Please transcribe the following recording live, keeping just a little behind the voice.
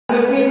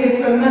We're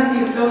reading from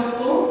Matthew's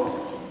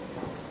Gospel,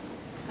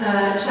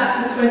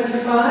 chapter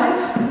 25.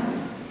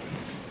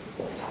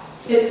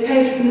 It's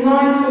page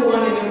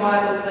 941 in your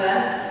Bibles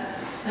there.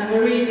 And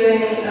we're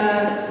reading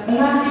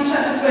Matthew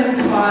chapter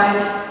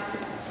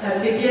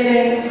 25,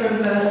 beginning from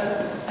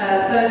verse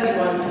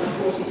 31 to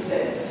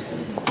 46.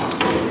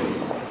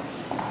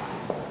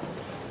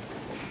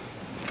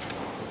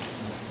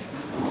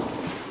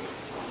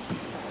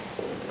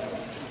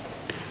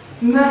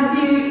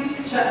 Matthew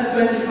chapter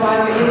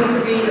 25, beginning to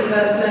read at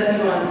verse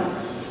 31.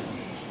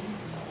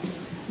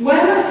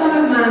 When the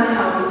Son of Man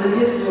comes in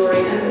his glory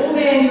and all the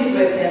angels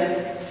with him,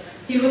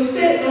 he will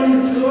sit on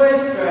his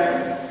glorious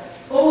throne.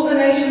 All the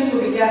nations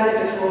will be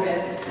gathered before him,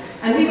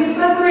 and he will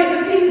separate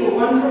the people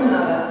one from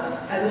another,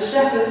 as a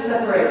shepherd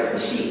separates the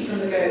sheep from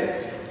the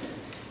goats.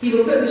 He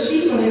will put the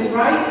sheep on his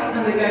right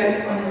and the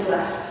goats on his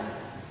left.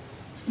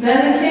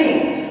 Then the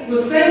king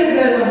will say to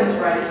those on his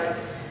right,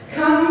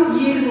 "Come,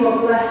 you who are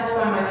blessed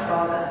by my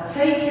Father,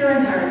 take your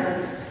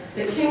inheritance,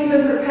 the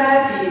kingdom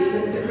prepared for you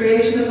since the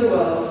creation of the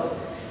world.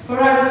 For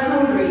I was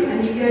hungry,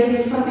 and you gave me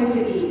something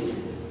to eat.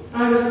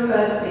 I was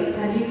thirsty,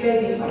 and you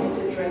gave me something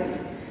to drink.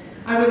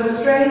 I was a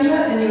stranger,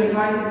 and you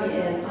invited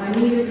me in. I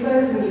needed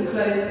clothes, and you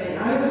clothed me.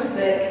 I was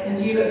sick, and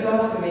you looked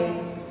after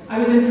me. I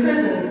was in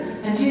prison,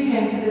 and you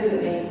came to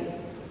visit me."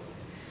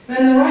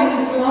 Then the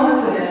righteous will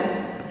answer him,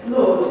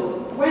 "Lord,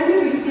 when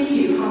did we see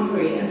you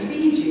hungry and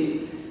feed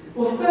you,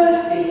 or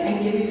thirsty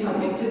and give you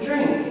something to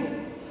drink?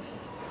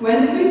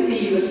 When did we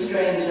see you a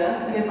stranger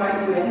and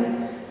invite you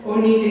in, or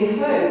needing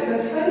clothes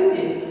and clothe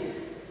you?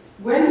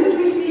 When did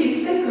we see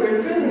you sick or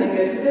in prison and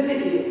go to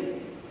visit you?"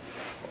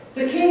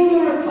 The king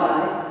will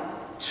reply,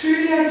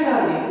 "Truly I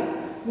tell you,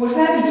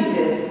 whatever you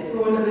did for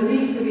one of the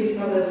least of these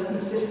brothers and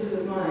sisters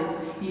of mine,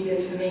 you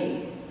did for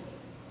me."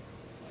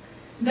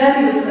 Then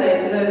he will say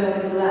to those on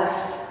his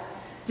left,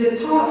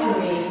 "Depart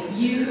from me,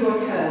 you who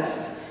are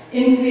cursed,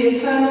 into the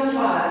eternal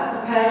fire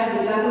prepared for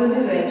the devil and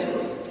his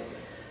angels.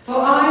 For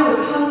I was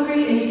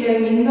hungry, and you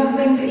gave me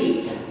nothing to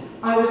eat.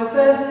 I was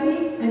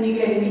thirsty, and you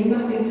gave me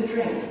nothing to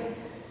drink.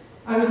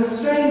 I was a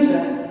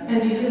stranger,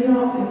 and you did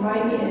not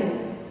invite me in.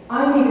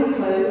 I needed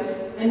clothes,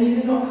 and you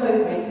did not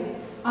clothe me.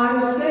 I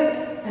was sick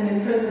and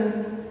in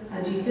prison,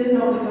 and you did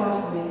not look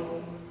after me."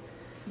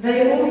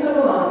 They also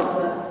will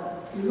answer,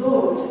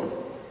 "Lord,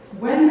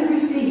 when did we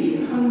see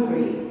you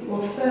hungry or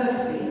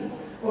thirsty,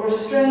 or a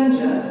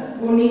stranger,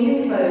 or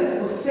needing clothes,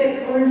 or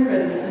sick or in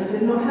prison, and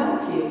did not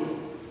help you?"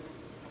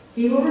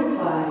 He will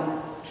reply,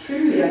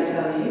 "Truly I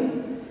tell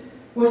you,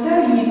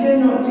 whatever you did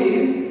not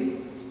do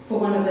for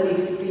one of the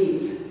least of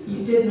these,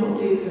 you did not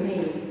do for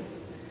me."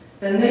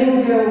 Then they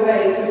will go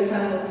away to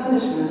eternal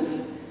punishment,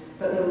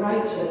 but the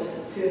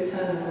righteous to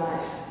eternal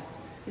life.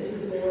 This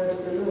is the word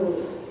of the Lord.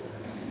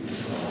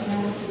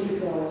 Thanks be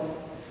to God.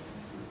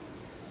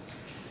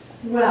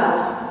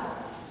 Well,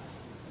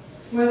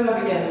 where do I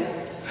begin?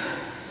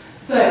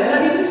 So,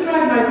 let me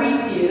describe my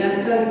week to you, then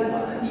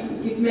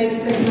you maybe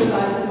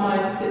sympathise with my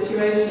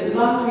situation.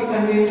 Last week I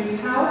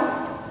moved house.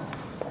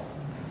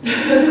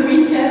 The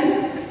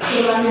weekend,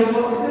 so I'm in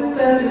boxes.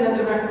 Thursday we had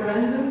the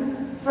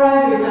referendum.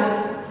 Friday we had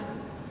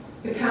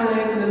the can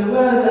open and the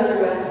worms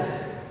everywhere.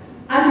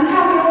 And to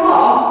cap it all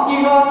off,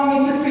 you've asked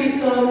me to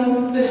preach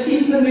on the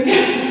sheep and the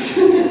goats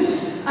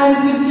and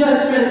the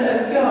judgment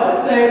of God.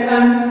 So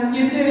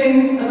you're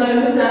doing, as I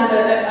understand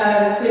it,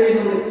 a series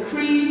on the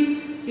Creed,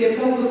 the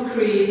Apostles'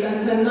 Creed, and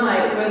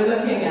tonight we're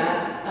looking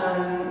at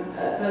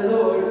the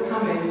Lord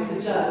coming to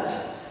judge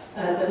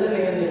the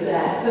living and the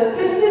dead. So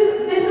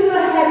this is a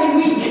heavy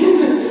week,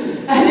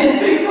 and it's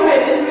been quite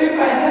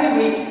a heavy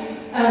week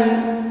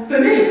for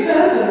me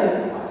personally.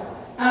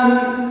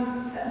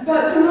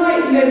 But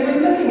tonight,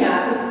 we're looking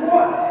at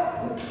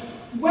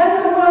when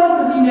the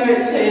world, as you know,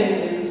 it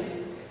changes,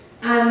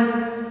 and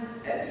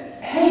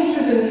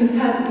hatred and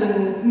contempt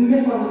and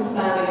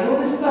misunderstanding and all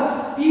this stuff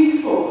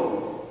spewed forth.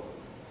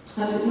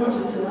 Actually, it's not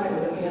just tonight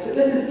we're looking at it.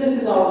 This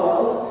is our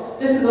world.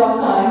 This is our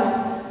time.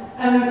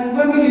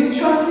 When we lose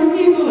trust in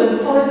people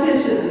and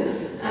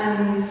politicians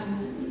and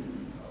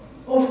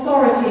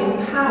authority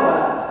and power,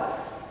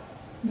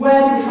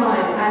 where do we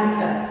find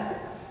anchor?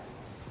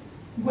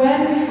 Where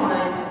do we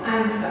find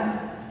anchor?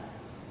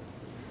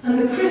 And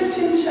the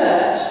Christian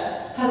church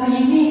has a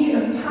unique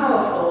and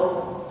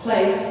powerful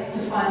place to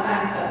find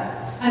anchor.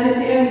 And it's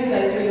the only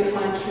place where you'll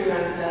find true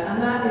anchor,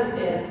 and that is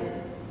in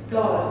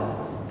God.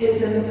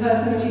 It's in the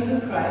person of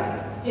Jesus Christ.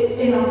 It's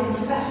in our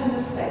confession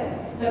of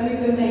faith that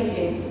we've been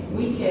making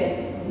week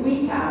in,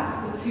 week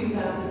out for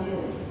 2,000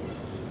 years.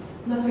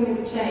 Nothing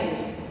has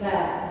changed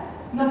there.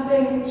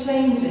 Nothing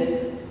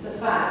changes the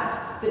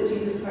fact that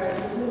Jesus Christ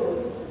is Lord.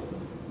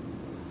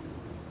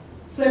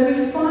 So we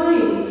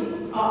find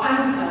our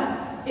anchor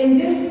in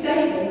this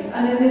statement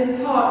and in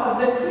this part of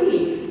the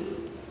Creed.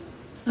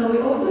 And we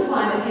also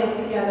find it here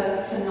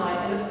together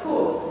tonight. And of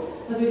course,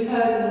 as we've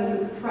heard and as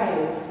we've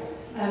prayed,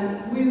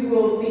 we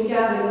will be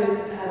gathered with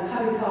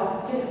having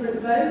cast different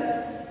votes.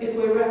 If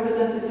we're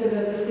representative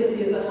of the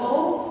city as a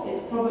whole, it's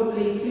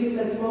probably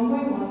 2/3 one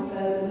way,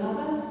 1/3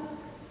 another.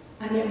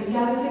 And yet we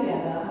gather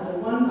together under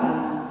one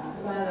banner,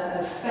 banner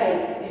of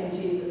faith in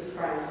Jesus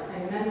Christ.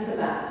 Amen to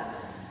that.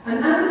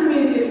 And as a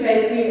community of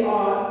faith, we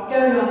are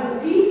going after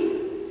peace,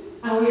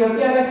 and we are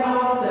going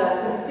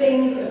after the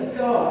things of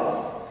God.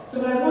 So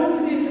what I want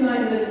to do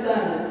tonight in this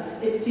sermon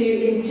is to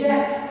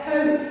inject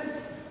hope.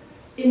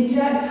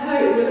 Inject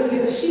hope. We're looking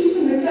at the sheep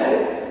and the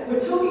goats. We're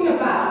talking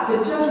about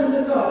the judgment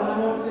of God,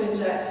 and I want to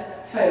inject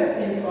hope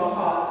into our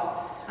hearts.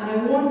 And I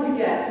want to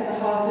get to the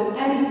heart of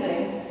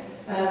anything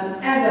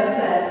ever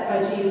said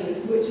by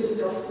Jesus, which is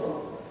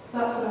gospel.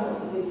 That's what I want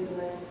to do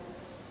tonight.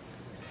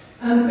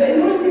 But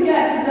in order to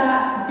get to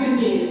that good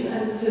news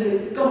and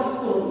to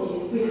gospel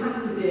news, we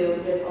have to deal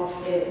with our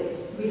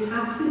fears. We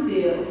have to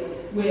deal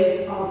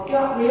with our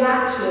gut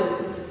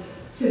reactions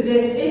to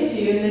this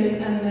issue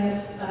and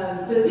this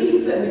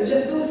belief that we've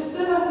just all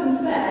stood up and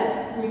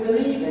said we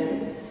believe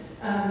in,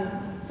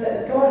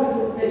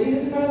 that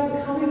Jesus Christ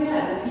will come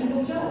again and he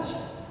will judge.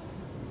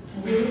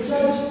 And he will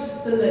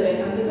judge the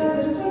living and the dead.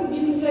 I just want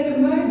you to take a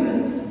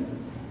moment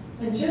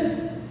and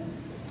just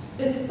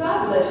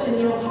establish in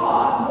your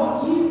heart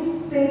what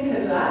you think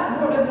of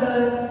that. What are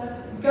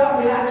the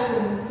gut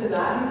reactions to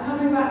that? He's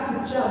coming back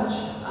to judge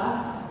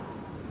us.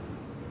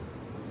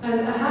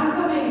 And how does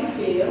that make you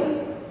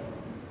feel?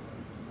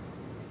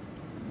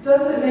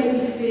 Does it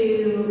make you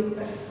feel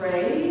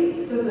afraid?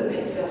 Does it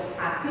make you feel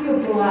happy or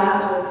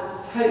glad or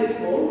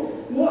hopeful?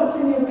 What's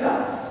in your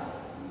guts?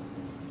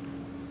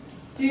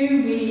 Do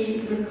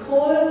we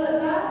recoil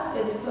at that?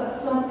 Is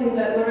something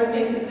that we're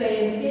okay to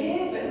say in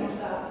here but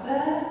not out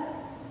there?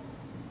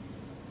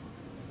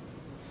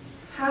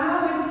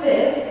 How is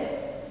this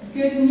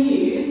good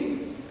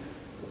news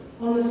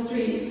on the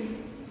streets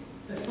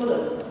of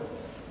Fulham?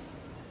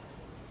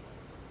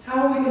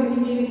 How are we going to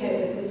communicate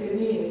this as good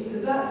news?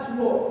 Because that's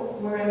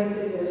what we're aiming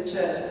to do as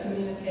church, is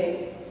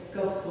communicate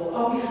gospel.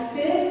 Are we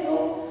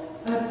fearful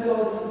of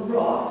God's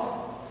wrath,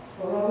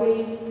 or are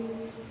we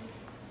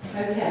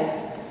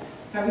okay?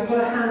 Have we got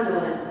a handle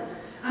on it?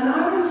 And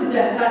I would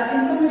suggest that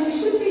in some ways we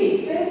should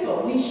be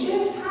fearful. We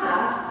should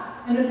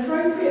have an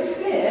appropriate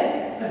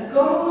fear of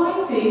God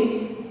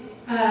Almighty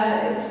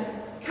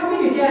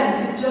coming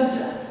again to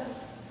judge us,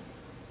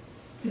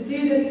 to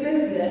do this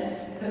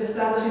business of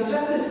establishing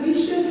justice. We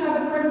should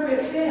have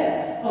appropriate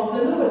fear of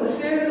the Lord. The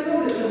fear of the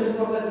Lord, it says in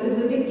Proverbs,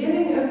 is the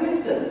beginning of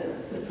wisdom.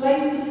 It's the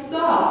place to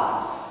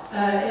start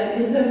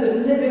in terms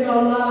of living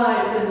our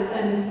lives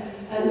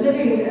and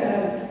living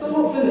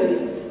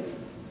thoughtfully.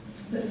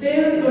 The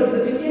fear of the Lord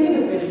is the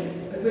beginning of wisdom.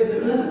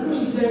 Unless, of course,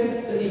 you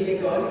don't believe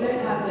in God, you don't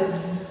have this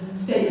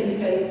statement of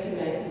faith to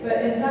make. But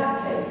in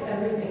that case,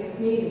 everything is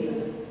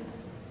meaningless.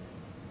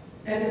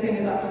 Everything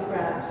is up for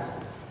grabs.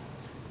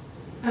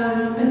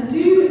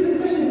 So the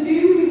question is,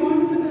 do we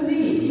want to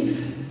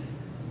believe,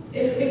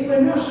 if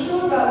we're not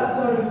sure about this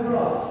God of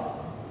wrath,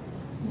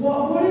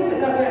 what is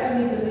it that we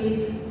actually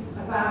believe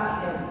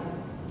about him?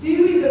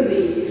 Do we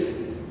believe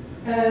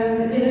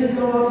in a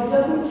God who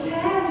doesn't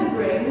care to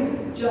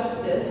bring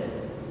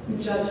justice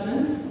and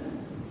judgment,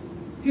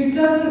 who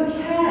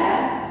doesn't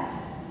care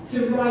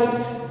to right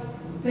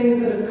things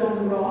that have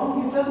gone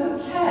wrong, who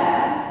doesn't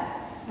care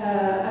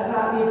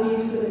about the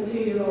abuse of a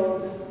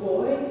 2-year-old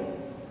boy,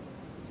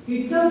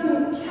 who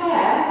doesn't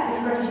care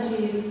if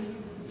refugees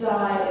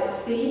die at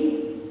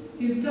sea,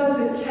 who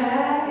doesn't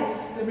care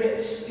if the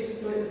rich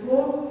exploit the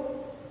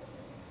poor?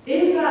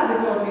 Is that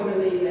the God we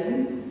believe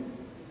in?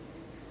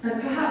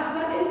 And perhaps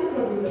that is the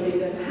God we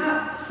believe in.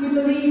 Perhaps we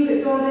believe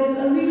that God is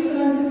aloof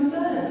and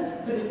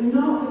unconcerned, but it's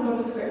not the God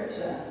of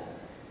Scripture.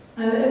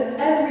 And at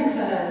every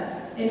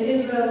turn in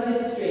Israel's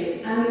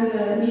history and in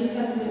the New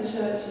Testament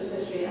church's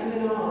history and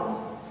in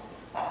ours,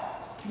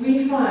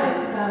 we find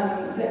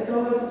that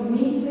God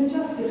meets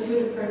injustice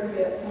with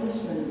appropriate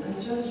punishment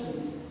and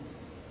judgment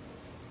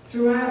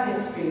throughout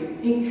history,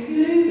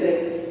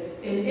 including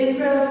in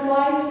Israel's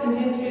life and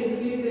history,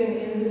 including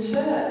in the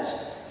church.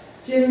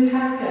 Jim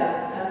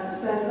Packer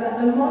says that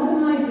the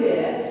modern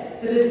idea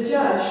that a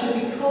judge should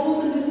be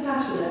cold and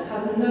dispassionate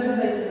has no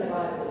place in the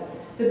Bible.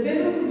 The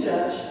biblical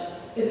judge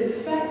is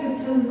expected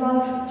to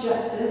love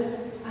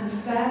justice and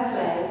fair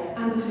play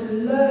and to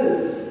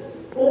loathe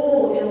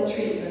all ill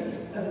treatment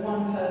of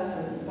one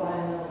person by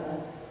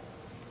another.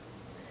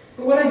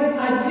 But what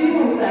I do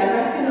want to say, I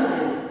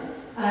recognise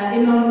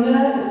in our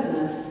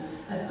nervousness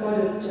of God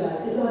as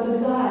judge is our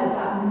desire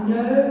that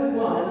no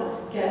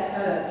one get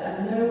hurt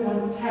and no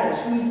one perish.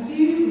 We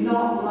do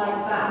not like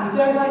that. We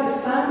don't like the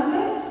sound of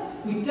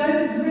it. We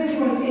don't really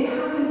want to see it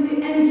happen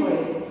to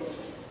anybody.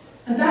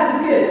 And that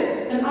is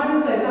good. And I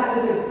would say that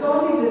is a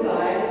godly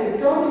desire, it's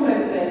a godly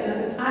motivation,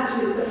 and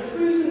actually it's the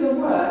fruit of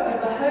the work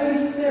of the Holy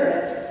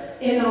Spirit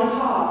in our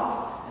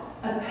hearts.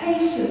 A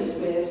patience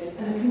with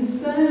and a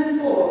concern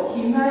for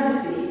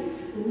humanity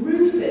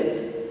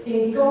rooted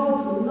in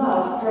God's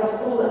love for us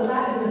all. And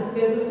that is a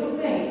biblical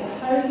thing. It's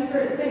a Holy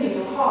Spirit thing in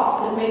your hearts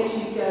that makes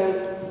you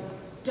go,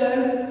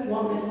 don't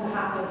want this to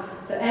happen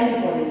to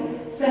anybody.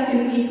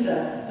 2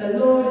 Peter, the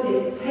Lord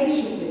is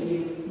patient with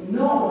you,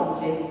 not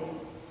wanting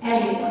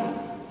anyone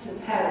to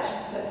perish,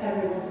 but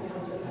everyone to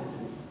come to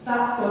repentance.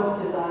 That's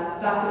God's desire.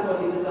 That's a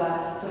godly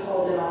desire to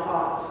hold in our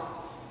hearts.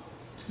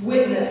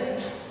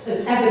 witnessed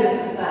as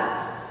evidence of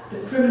that, the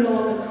criminal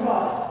on the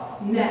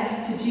cross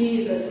next to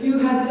Jesus, who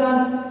had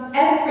done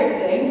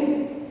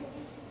everything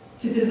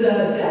to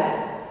deserve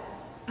death.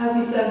 As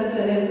he says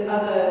to his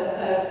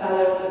other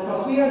fellow on the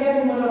cross, we are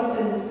getting what our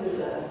sins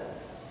deserve.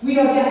 We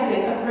are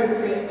getting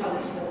appropriate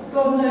punishment.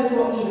 God knows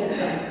what he had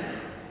done.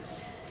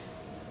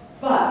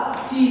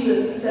 But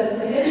Jesus says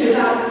to him,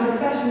 without a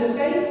confession of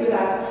faith,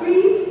 without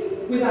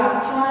creed,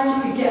 without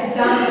time to get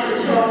down at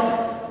the cross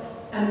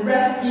and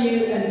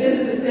rescue and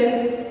visit the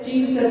sick,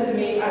 Jesus says to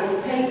me, I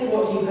will take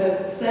what you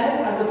have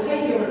said, I will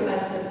take your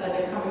repentance, and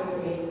you're coming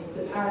with me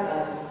to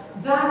paradise.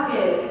 That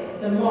is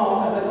the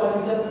mark of a God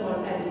who doesn't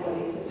want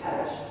anybody to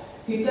perish,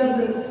 who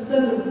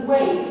doesn't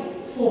wait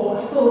for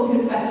a full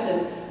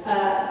confession,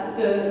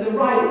 the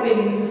right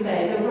thing to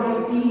say, the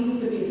right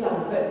deeds to be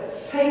done, but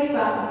takes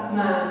that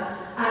man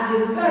at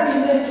his very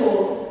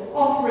little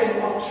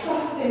offering of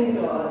trusting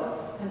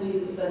God. And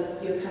Jesus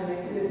says, you're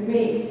coming with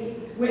me.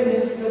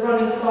 Witness the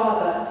running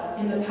father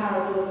in the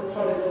parable of the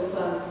prodigal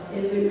son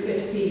in Luke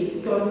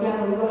 15. God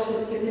never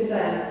rushes to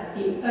condemn.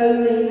 He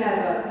only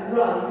ever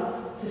runs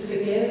to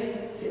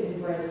forgive, to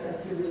embrace, and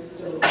to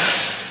restore.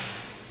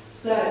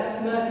 So,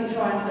 mercy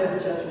triumphs over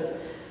judgment.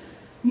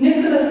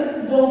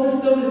 Nicholas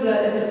Walterstorff is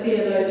a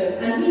theologian,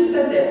 and he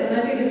said this, and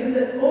I think this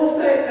is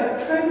also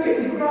appropriate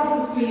to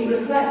grasp as we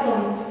reflect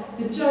on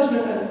the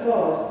judgment of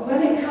God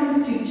when it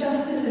comes to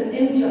justice and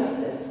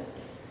injustice.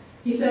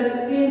 He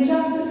says, the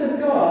injustice of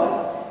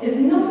God is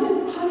not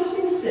in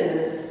punishing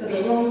sinners for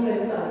the wrongs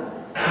they've done,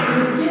 but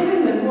in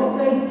giving them what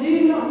they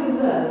do not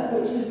deserve,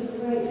 which is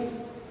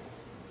grace.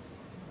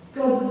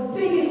 God's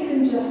biggest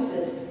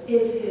injustice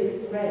is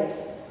his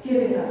grace,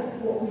 giving us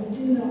what we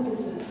do not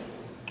deserve.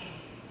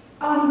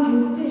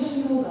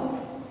 Unconditional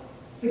love,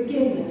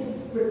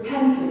 forgiveness,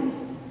 repentance,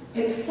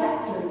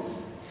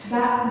 acceptance,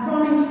 that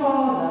running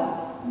father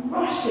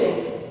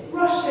rushing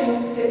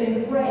to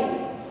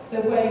embrace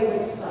the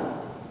wayward son.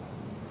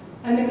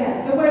 And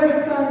again, the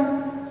wayward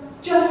son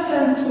just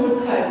turns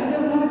towards home. He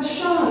doesn't have a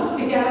chance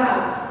to get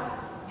out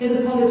his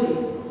apology.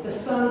 The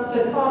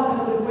father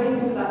has been waiting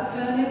for that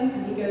turning,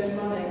 and he goes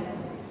running.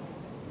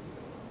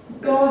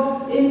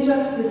 God's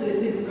injustice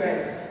is his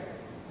grace.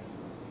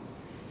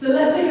 So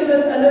let's take a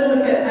little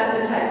look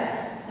at the text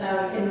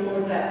in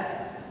more depth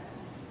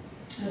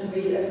as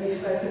we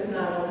focus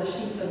now on the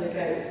sheep and the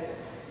goats.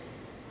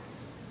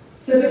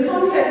 So the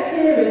context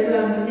here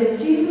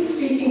is Jesus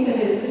speaking to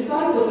his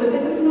disciples. So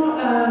this is not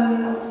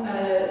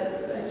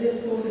a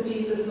discourse of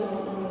Jesus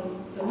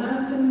on the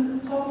mountain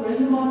top or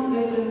in the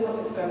marketplace or in the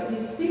public square, but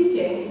he's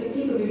speaking to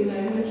people who know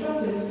him and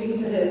trust him. He's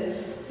speaking to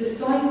his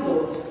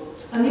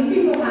disciples. And these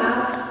people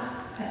have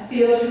a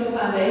theological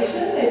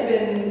foundation. They've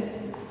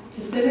been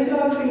to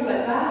synagogue, things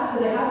like that,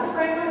 so they have a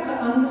framework to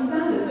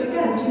understand this. So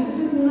again,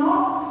 Jesus is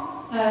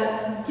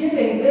not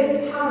giving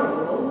this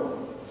parable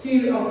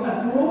to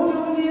a broad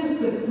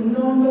audience of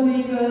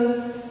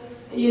non-believers,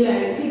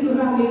 people who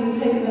haven't even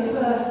taken the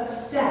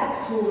first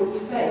step towards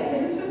faith.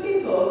 This is for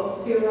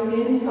people who are on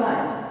the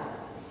inside.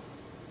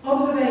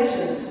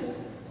 Observations.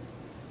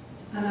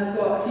 And I've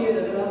got a few of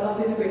them, but I'll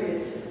do them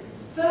quickly.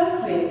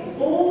 Firstly,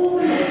 all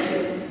the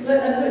nations,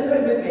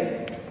 look with me.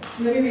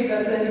 Let me read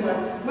verse 31.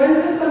 When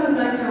the Son of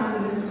Man comes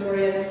in his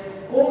glory, and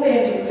all the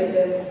angels with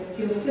him,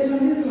 he will sit on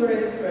his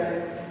glorious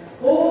throne.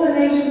 All the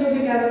nations will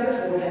be gathered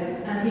before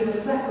him, and he will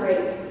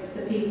separate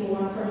the people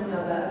one from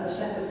another, as a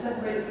shepherd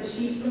separates the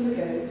sheep from the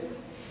goats.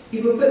 He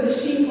will put the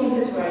sheep on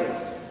his right,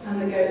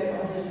 and the goats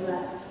on his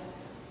left.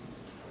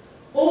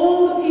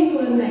 All the people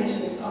and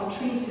nations are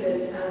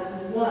treated as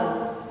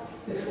one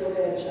before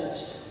they are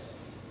judged.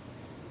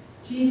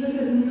 Jesus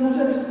is not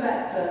a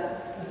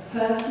respecter of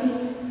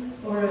persons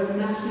or of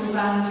national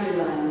boundary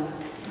lines.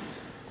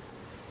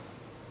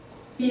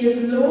 He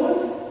is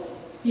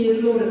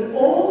Lord of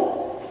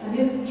all, and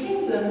his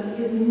kingdom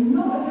is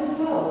not of this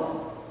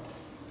world.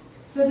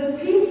 So the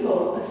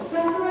people are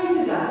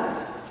separated out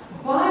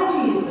by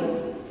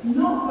Jesus,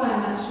 not by a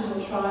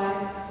national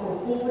tribe or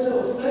border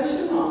or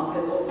social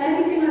markers or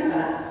anything like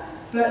that,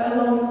 but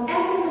along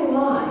ethical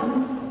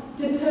lines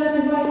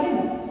determined by him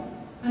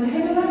and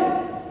him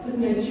alone. There's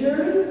no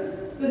jury,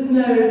 there's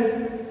no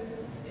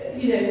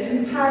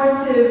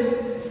comparative,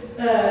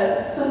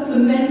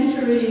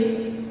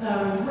 supplementary,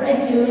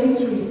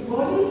 regulatory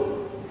body.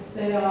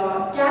 They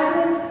are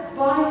gathered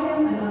by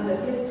him and under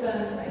his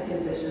terms and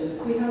conditions.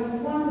 We have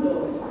one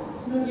Lord.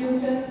 It's not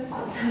Juncker, it's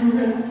not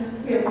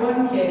Cameron. We have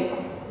one King,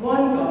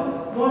 one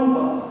God, one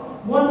boss,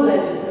 one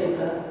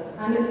legislator,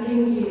 and it's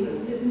King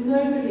Jesus. It's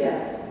nobody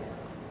else.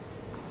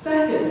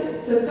 Second,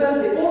 so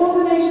firstly, all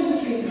the nations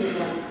are treated as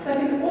one.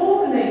 Second,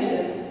 all the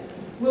nations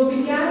will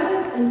be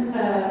gathered,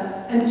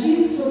 and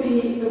Jesus will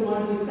be the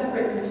one who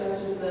separates and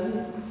judges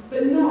them,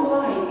 but not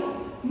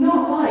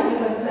like,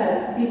 as I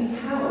said, these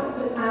powers,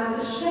 but as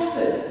the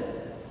shepherd.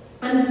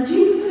 And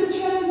Jesus could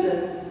have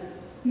chosen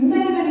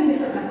many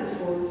different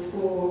metaphors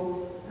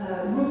for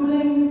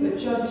ruling, for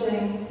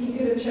judging. He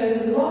could have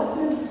chosen lots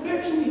of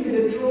descriptions. He could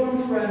have drawn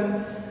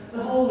from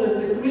the whole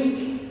of the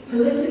Greek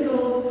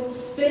political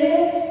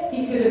sphere.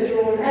 He could have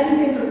drawn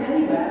anything from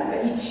anywhere,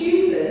 but he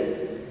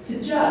chooses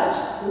to judge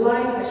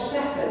like a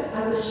shepherd,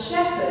 as a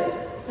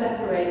shepherd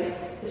separates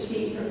the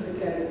sheep from the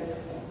goats.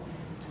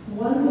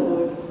 One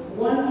Lord,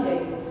 one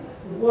King,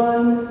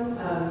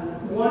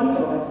 one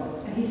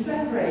God, and he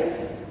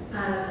separates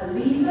as a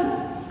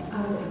leader,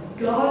 as a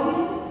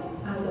guardian,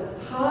 as a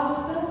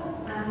pastor,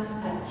 as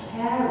a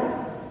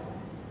carer.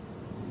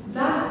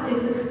 That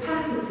is the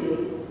capacity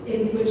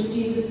in which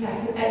Jesus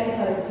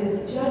exercises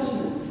his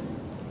judgment.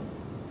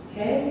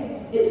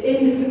 Okay? It's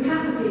in his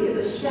capacity as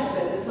a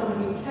shepherd, as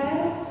someone who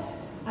cares,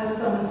 as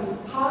someone who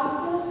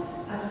pastors,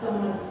 as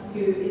someone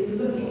who is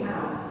looking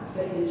out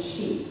for his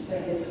sheep, for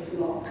his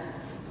flock.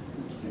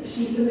 The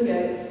sheep and the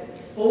goats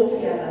all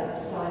together,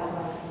 side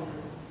by side.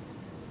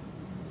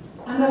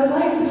 And I would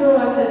like to draw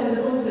our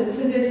attention also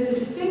to this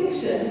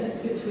distinction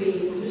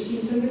between the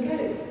sheep and the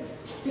goats.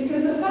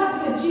 Because the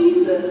fact that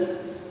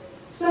Jesus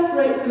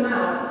separates them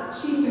out,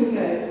 sheep and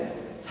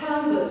goats,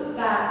 tells us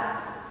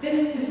that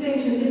this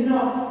distinction is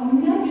not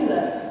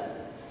nebulous.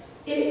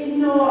 It's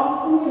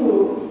not,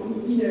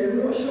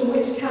 we're not sure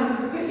which camp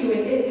to put you in.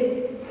 It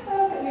is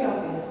perfectly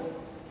obvious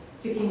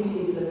to King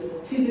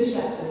Jesus, to the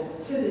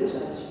shepherd, to the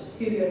judge,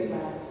 who goes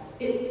where.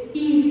 It's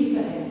easy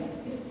for him.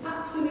 It's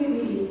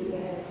absolutely easy for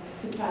him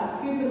to tell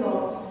who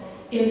belongs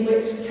in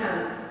which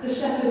camp. The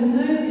shepherd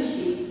knows the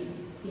sheep.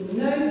 He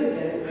knows the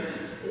goats.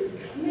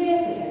 It's clear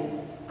to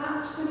him.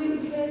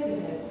 Absolutely clear to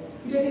him.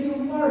 You don't need to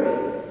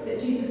worry that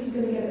Jesus is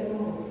going to get it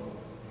wrong.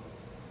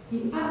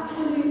 He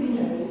absolutely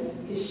knows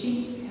his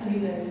sheep and he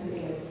knows the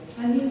goats.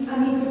 And he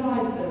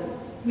divides them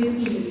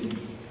with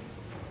ease.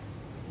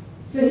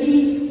 So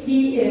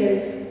he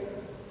is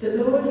the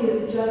Lord, he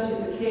is the judge, he is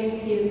the king,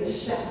 he is the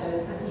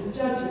shepherd, and he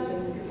judges in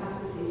his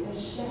capacity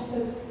as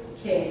shepherd,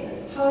 king, as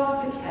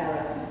pastor,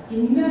 carer. He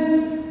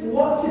knows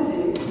what to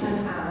do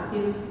and how. He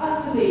is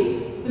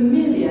utterly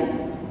familiar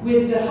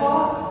with the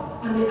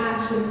hearts and the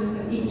actions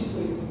of each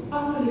group.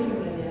 Utterly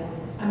familiar.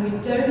 And we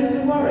don't need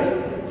to worry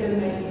that he's going to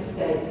make a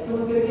mistake.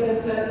 Someone's going to get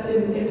a bird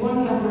in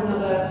one camp or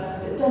another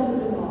that doesn't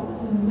belong.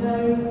 He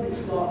knows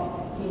his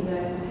flock. He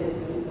knows his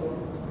people.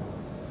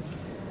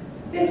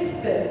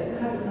 Fifth thing, I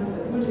haven't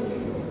numbered, 1, 2, 3,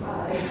 4,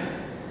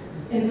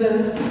 5. In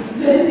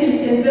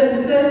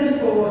verses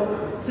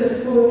 34 to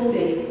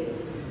 40,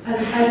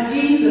 as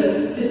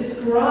Jesus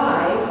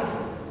describes,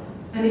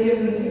 and he gives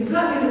them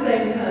exactly the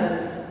same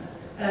terms,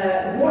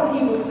 what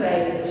he will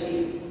say to the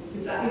sheep. It's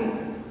exactly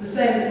the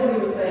same as what he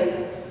will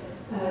say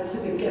to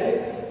the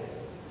goats,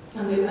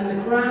 and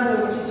the grounds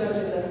on which he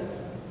judges them.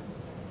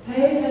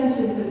 Pay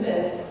attention to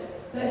this,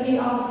 that he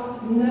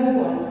asks no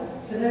one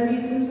for their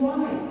reasons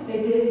why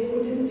they did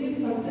or didn't do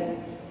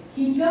something.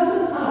 He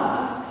doesn't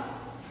ask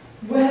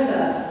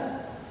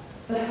whether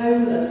the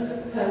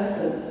homeless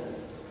person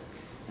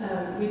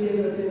we did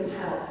or didn't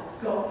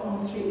help got on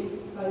the streets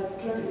by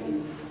drug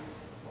abuse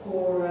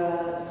or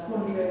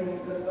squandering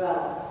the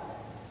wealth.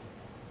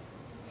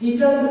 He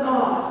doesn't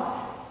ask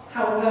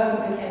how a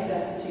person became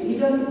destitute. He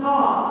doesn't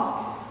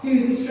ask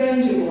who the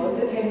stranger was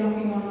that came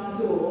knocking on our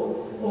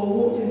door or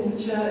walked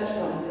into church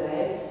one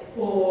day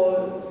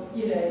or,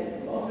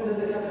 offered us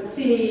a cup of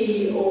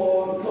tea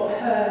or got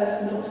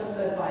hurt, knocked off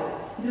their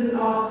bike. He doesn't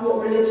ask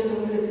what religion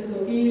or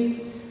political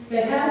views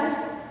they had.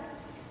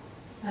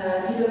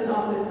 He doesn't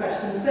ask those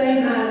questions.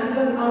 Same as he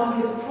doesn't ask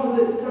his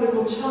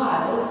prodigal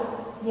child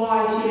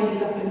why she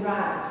ended up in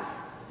rags.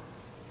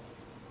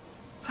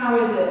 How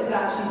is it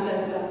that she's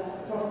ended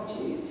up a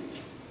prostitute,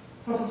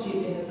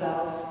 prostituting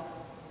herself,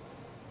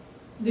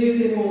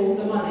 losing all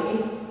the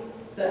money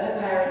that her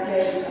parent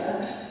gave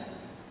her,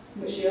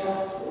 which she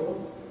asked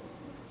for?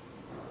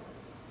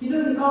 He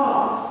doesn't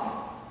ask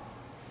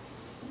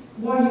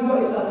why you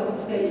got yourself into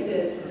the state you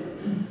did,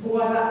 or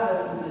why that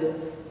person did,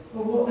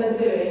 or what they're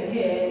doing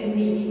here in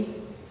need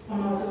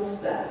on our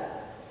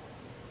doorstep.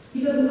 He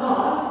doesn't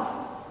ask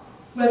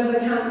whether the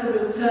cancer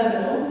was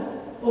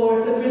terminal, or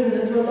if the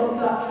prisoners were locked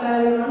up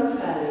fairly or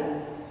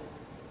unfairly.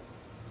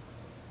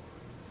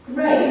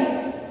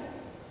 Grace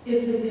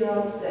is his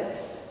yardstick.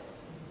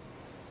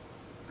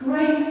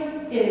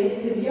 Grace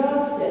is his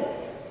yardstick.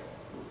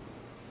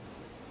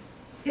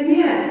 In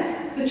the end,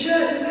 the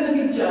church is going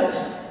to be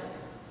judged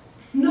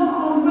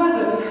not on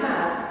whether we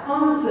had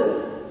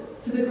answers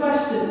to the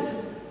questions,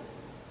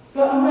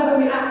 but on whether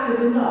we acted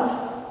in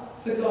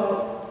love for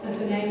God and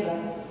for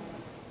neighbour.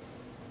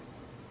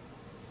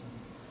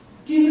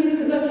 Jesus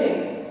isn't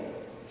looking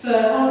for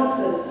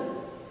answers,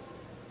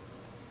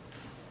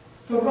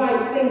 for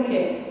right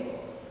thinking,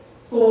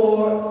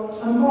 for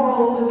a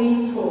moral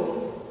police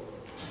force.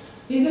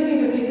 He's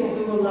looking for people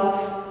who will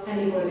love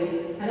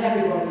anybody and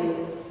everybody,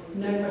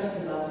 no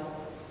questions asked.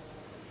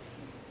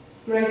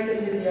 Grace is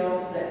his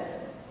yardstick.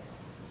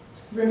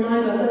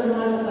 Let's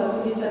remind ourselves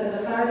what he said to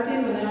the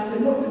Pharisees when they asked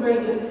him, what's the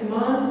greatest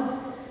command?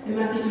 In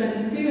Matthew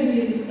 22, and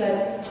Jesus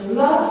said,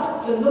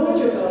 love the Lord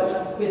your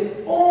God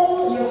with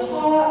all your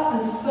heart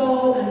and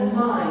soul and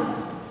mind.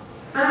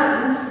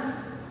 And,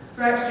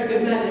 for extra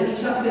good measure,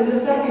 he chucks in the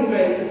second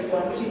greatest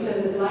one, which he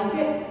says is like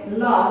it,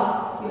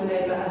 love your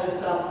neighbour as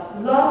yourself.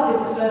 Love is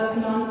the first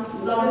command,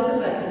 love is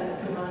the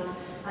second command,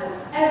 and and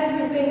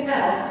everything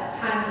else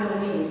hangs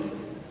on these.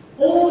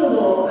 All the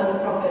law and the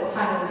prophets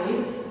hang on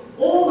these.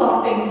 All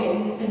our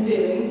thinking and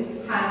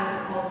doing hangs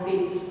on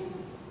these.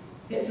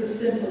 It's as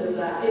simple as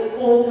that. It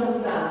all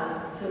comes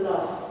down to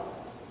love.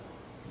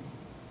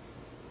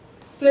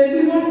 So if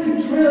we want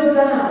to drill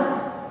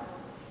down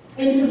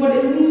into what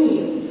it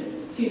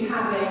means to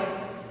having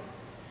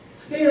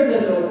fear of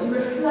the Lord, to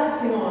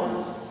reflecting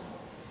on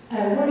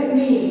what it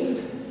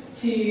means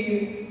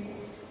to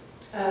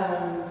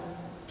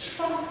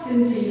trust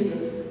in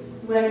Jesus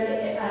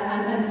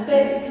and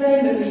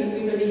claim that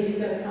we believe he's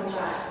going to come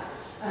back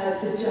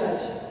to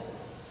judge.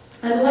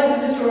 I'd like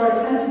to just draw our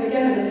attention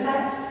again in the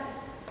text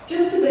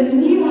just to the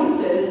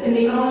nuances in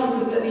the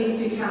answers that these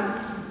two camps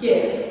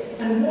give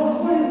and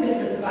what is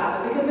different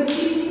about it, because they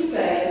seem to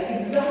say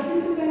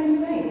exactly the same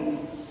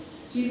things.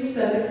 Jesus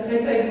says they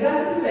say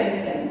exactly the same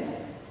things.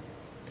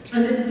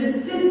 And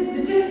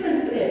the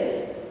difference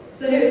is,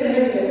 so here we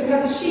go. So we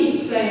have the sheep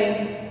saying,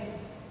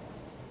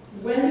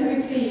 when did we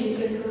see you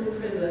sit in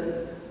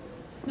prison?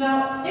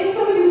 Now, if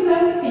somebody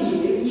says to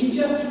you, you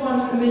just won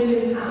 £1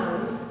 million,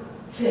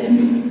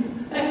 Tim,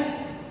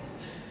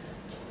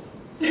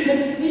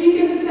 are you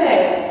going to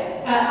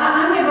say,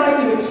 and they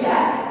write you a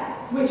cheque,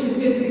 which is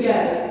good to go?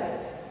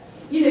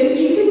 You know,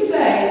 you could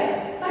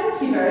say,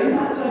 thank you very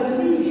much, I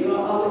believe you,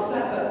 I'll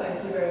accept that,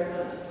 thank you very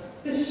much.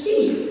 The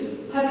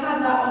sheep have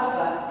had that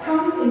offer.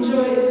 Come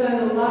enjoy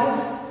eternal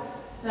life.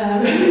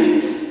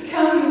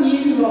 Come,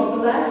 you who are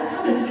blessed,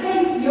 come and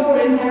take your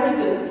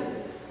inheritance.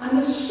 And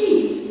the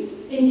sheep,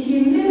 in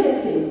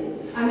humility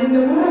and in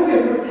the work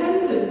of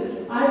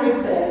repentance, I would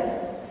say,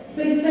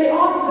 they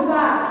answer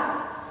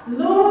back,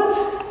 Lord,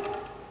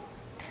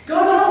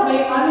 God help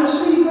me, I'm not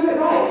sure you got it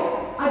right.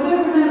 I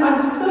don't remember,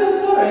 I'm so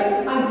sorry,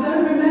 I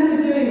don't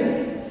remember doing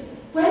this.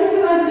 When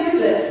did I do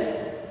this?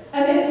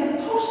 And it's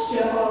a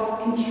posture of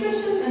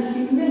contrition and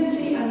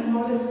humility and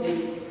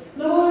modesty.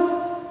 Lord,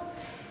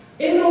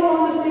 in all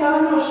honesty,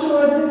 I'm not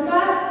sure.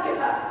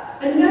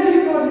 I know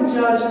you're God and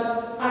judge.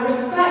 I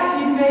respect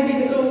you've made me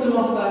this awesome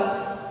offer.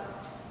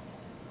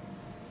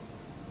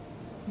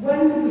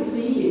 When did we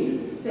see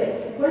you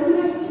sick? When did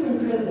I see you in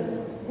prison?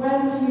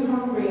 When were you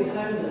hungry and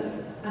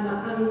homeless? And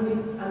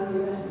the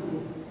rest of you.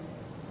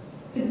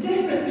 The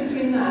difference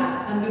between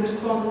that and the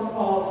response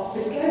of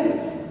the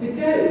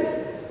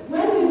goats,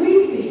 when did we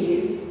see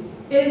you,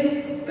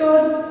 is,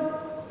 God,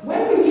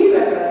 when were you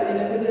ever in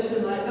a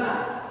position like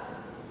that?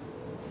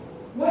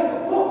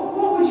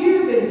 What would you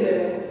have been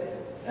doing,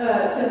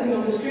 sitting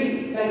on the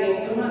street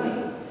begging for money?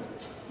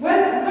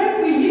 When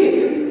were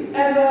you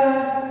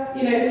ever,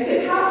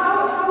 sick?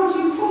 How would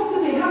you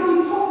possibly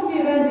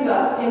have ended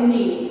up in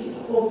need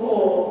or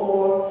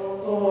poor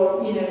or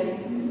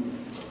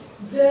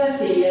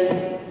dirty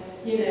and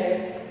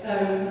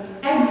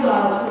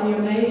exiled from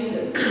your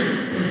nation?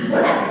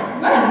 When?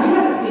 We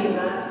haven't seen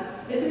that.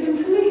 It's a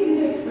completely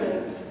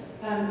different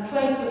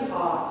place of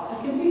heart, a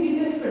completely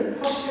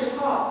different posture of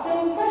heart.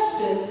 Same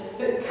question,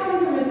 but coming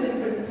from a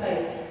different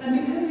place.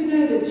 And because we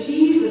know that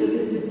Jesus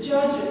is the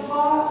judge of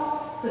hearts,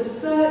 the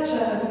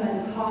searcher of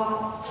men's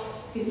hearts,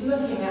 he's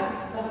looking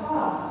at the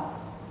heart.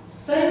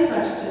 Same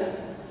questions,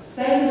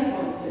 same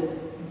responses,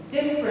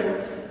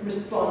 different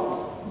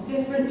response,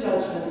 different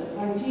judgment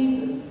by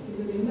Jesus,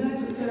 because he knows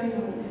what's going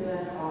on in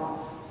their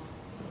hearts.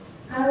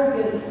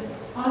 Arrogant,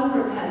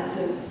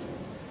 unrepentant,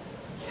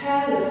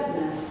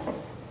 carelessness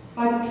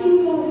by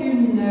people who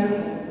know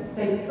him.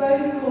 They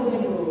both call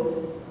him Lord.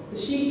 The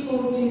sheep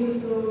call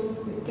Jesus Lord,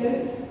 the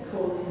goats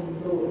call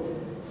him Lord.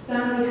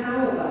 Stanley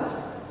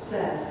Hauerwas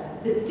says,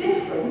 the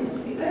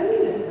only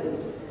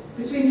difference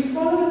between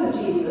followers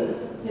of Jesus,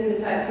 in the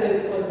text, those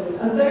who follow him,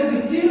 and those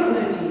who do not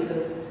know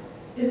Jesus,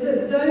 is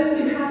that those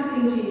who have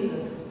seen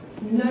Jesus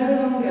no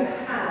longer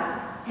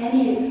have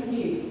any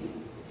excuse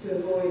to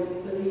avoid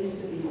the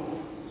least of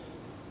these.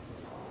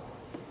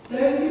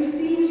 Those who've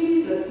seen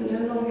Jesus no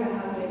longer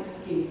have an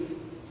excuse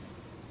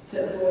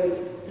to avoid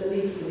the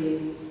least of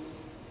these.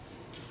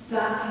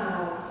 That's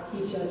how he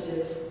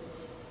judges.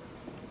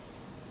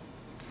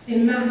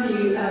 In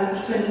Matthew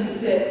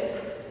 26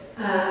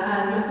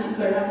 and Matthew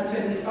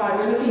 25,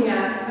 we're looking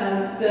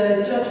at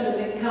the judgment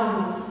that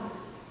comes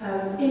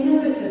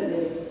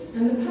inevitably,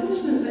 and the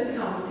punishment that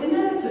comes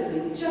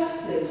inevitably,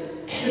 justly,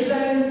 for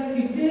those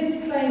who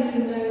did claim to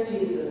know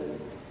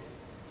Jesus.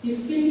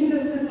 He's speaking to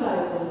his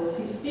disciples,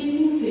 he's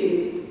speaking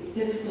to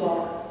his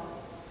flock,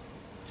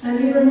 and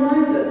he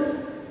reminds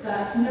us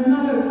that no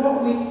matter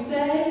what we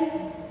say,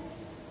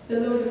 the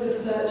Lord is the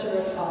searcher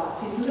of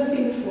hearts. He's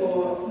looking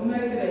for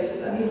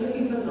motivations, and he's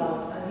looking for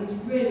love, and he's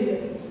really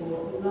looking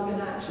for love in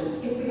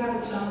action, if we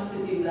have a chance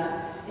to do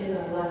that in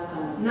our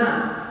lifetime.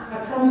 Now,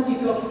 I promised you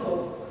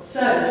gospel, so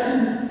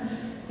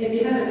if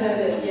you haven't heard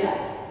it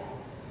yet,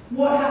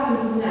 what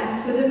happens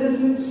next? So there's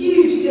this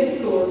huge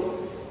discourse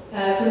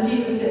from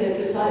Jesus to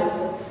his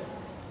disciples,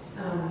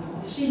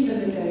 the sheep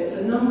and the goats,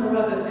 a number of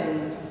other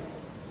things.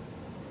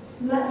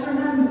 Let's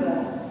remember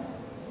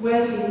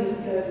where Jesus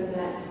goes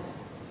next.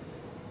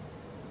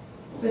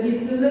 So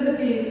he's delivered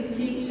these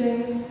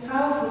teachings,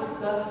 powerful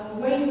stuff,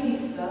 weighty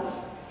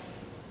stuff,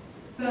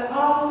 But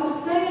after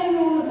saying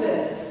all of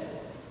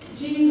this,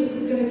 Jesus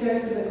is going to go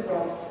to the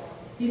cross.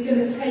 He's going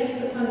to take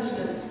the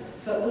punishment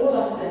for all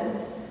our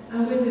sin,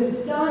 and with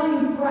his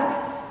dying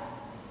breaths,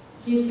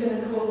 he's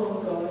going to call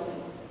on God,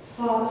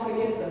 Father,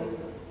 forgive them,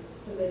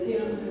 for they do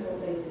not know what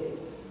they do.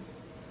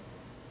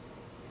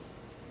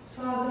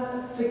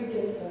 Father,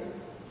 forgive them,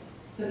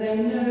 for they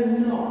know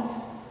not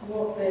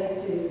what they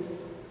do.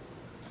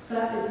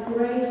 That is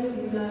grace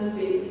and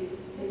mercy.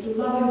 It's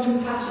love and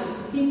compassion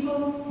for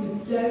people who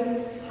don't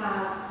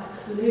have a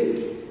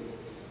clue.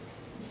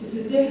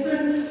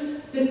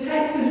 This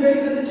text is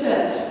really for the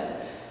church.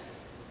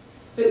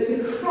 But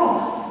the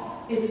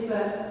cross is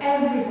for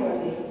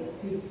everybody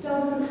who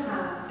doesn't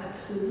have a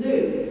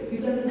clue, who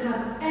doesn't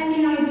have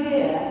any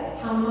idea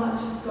how much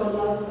God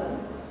loves them,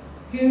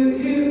 who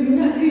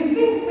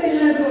thinks they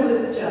know God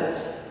as a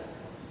judge,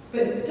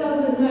 but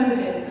doesn't know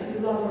him as a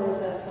lover of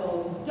their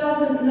souls,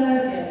 doesn't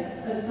know him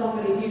as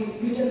somebody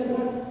who doesn't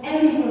want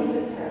anyone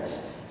to perish.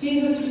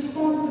 Jesus'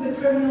 response to the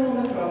criminal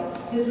on the cross,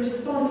 his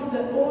response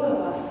to all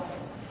of us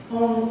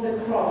on the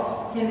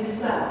cross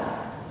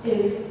himself,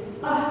 is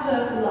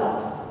utter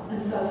love and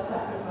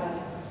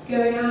self-sacrifice,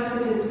 going out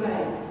of his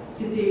way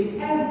to do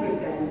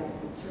everything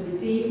to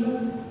redeem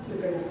us, to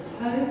bring us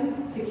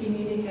home, to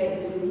communicate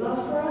his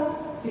love for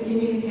us, to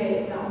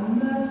communicate that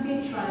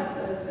mercy triumphs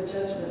over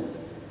judgment.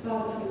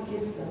 Father,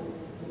 forgive them,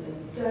 for they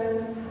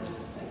don't have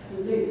a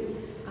clue.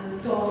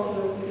 And God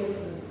will forgive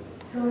them.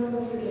 God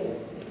will forgive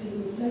if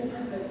people don't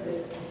have a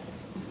clue.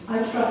 I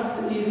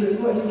trust that Jesus,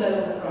 what he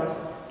said on the cross,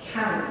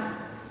 counts.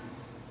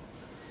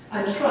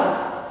 I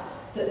trust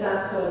that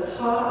that's God's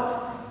heart.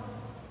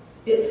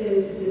 It's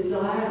his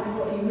desire. It's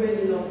what he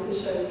really longs to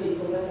show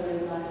people, whether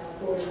in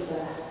life or in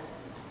death.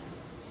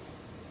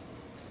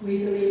 We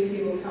believe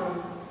he will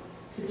come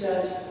to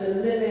judge the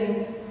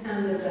living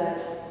and the dead.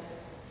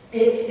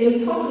 It's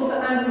impossible to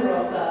anchor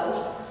ourselves,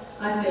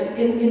 I think,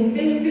 in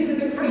this bit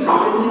of the creed,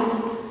 in this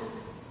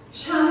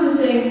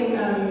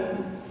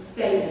challenging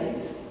statement.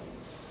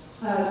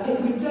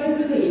 If we don't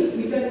believe,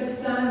 we don't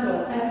stand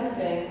on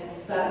everything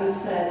that we've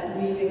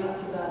said leading up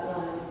to that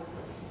line.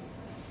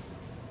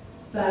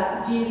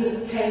 That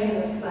Jesus came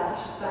in the flesh,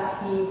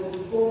 that he was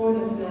born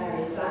of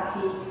Mary, that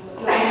he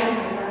died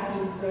and that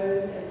he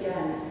rose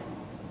again.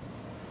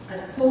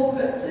 As Paul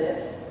puts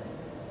it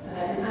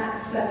in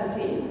Acts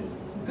 17,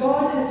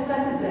 God has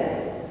set a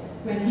day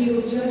when he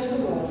will judge the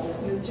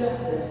world with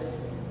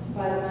justice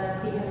by the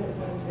man he has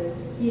appointed.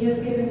 He has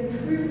given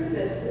proof of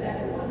this to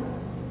everyone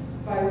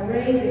by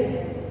raising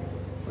him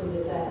from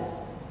the dead.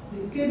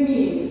 The good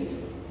news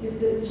is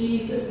that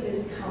Jesus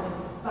is coming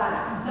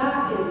back.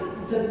 That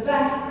is the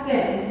best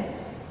thing.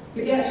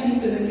 Forget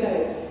sheep and the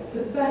goats.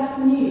 The best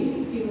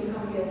news, if he will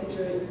come again to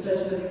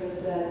judge the living and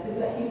the dead, is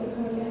that he will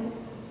come again.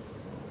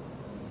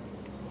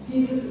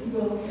 Jesus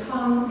will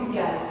come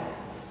again.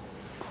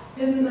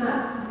 Isn't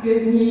that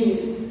good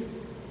news?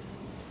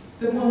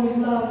 The one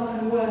we love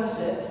and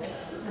worship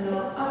and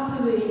are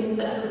utterly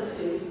indebted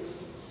to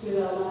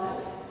with our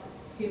lives.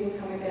 He will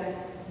come again.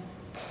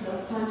 Now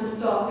it's time to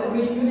stop, but will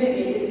you permit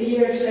me? It's the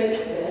year of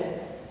Shakespeare.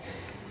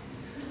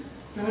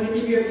 I want to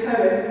give you a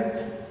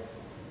poem.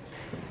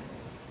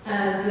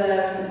 And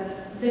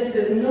this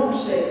is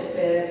not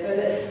Shakespeare, but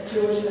it's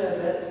George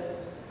Herbert,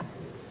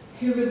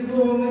 who was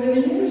born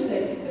within a year of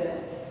Shakespeare.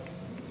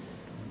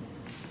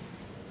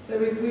 So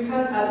we've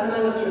had, and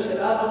I love George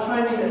Herbert. I'll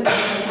try and read this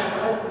best I can.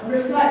 I'll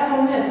reflect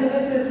on this. So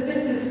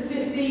this is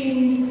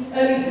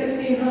early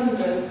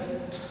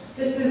 1600s.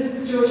 This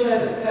is George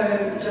Herbert's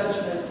poem,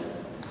 Judgment.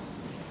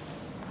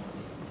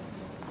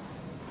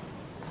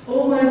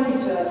 Almighty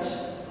Judge,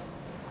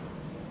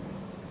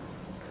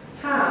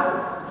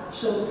 how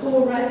shall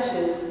poor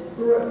wretches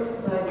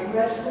brook thy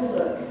dreadful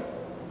look,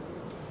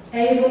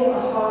 able a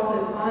heart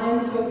of iron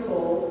to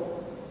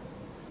appall,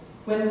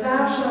 when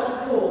thou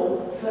shalt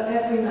call for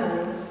every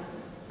man's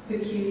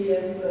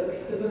peculiar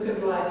book, the book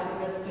of life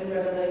in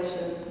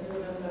Revelation,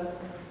 remember.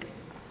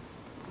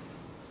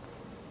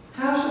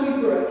 How shall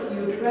we brook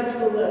your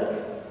dreadful look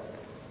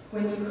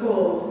when you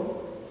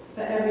call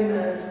for every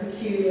man's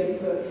peculiar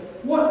book?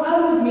 What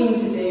others mean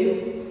to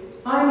do,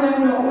 I know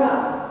not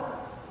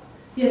well.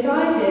 Yet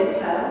I hear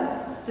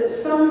tell that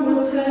some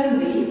will turn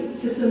thee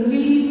to some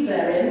leaves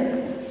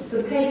therein,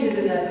 some pages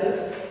in their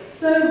books,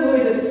 so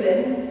void of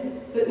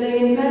sin that they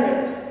in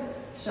merit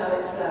shall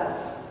excel.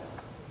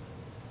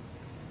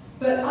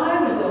 But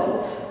I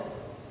resolve,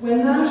 when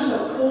thou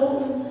shalt call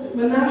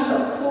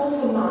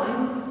for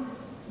mine,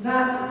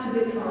 that to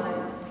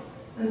decline,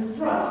 and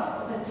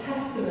thrust a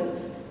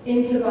testament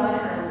into thy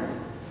hand,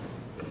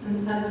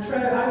 and I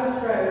will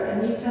throw a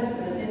New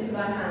Testament into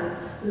thy hand.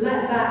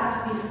 Let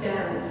that be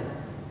scanned.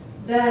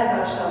 There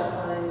thou shalt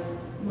find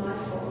my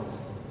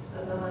faults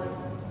are thine.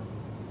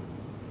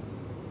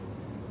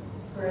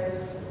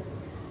 Grace.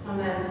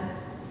 Amen.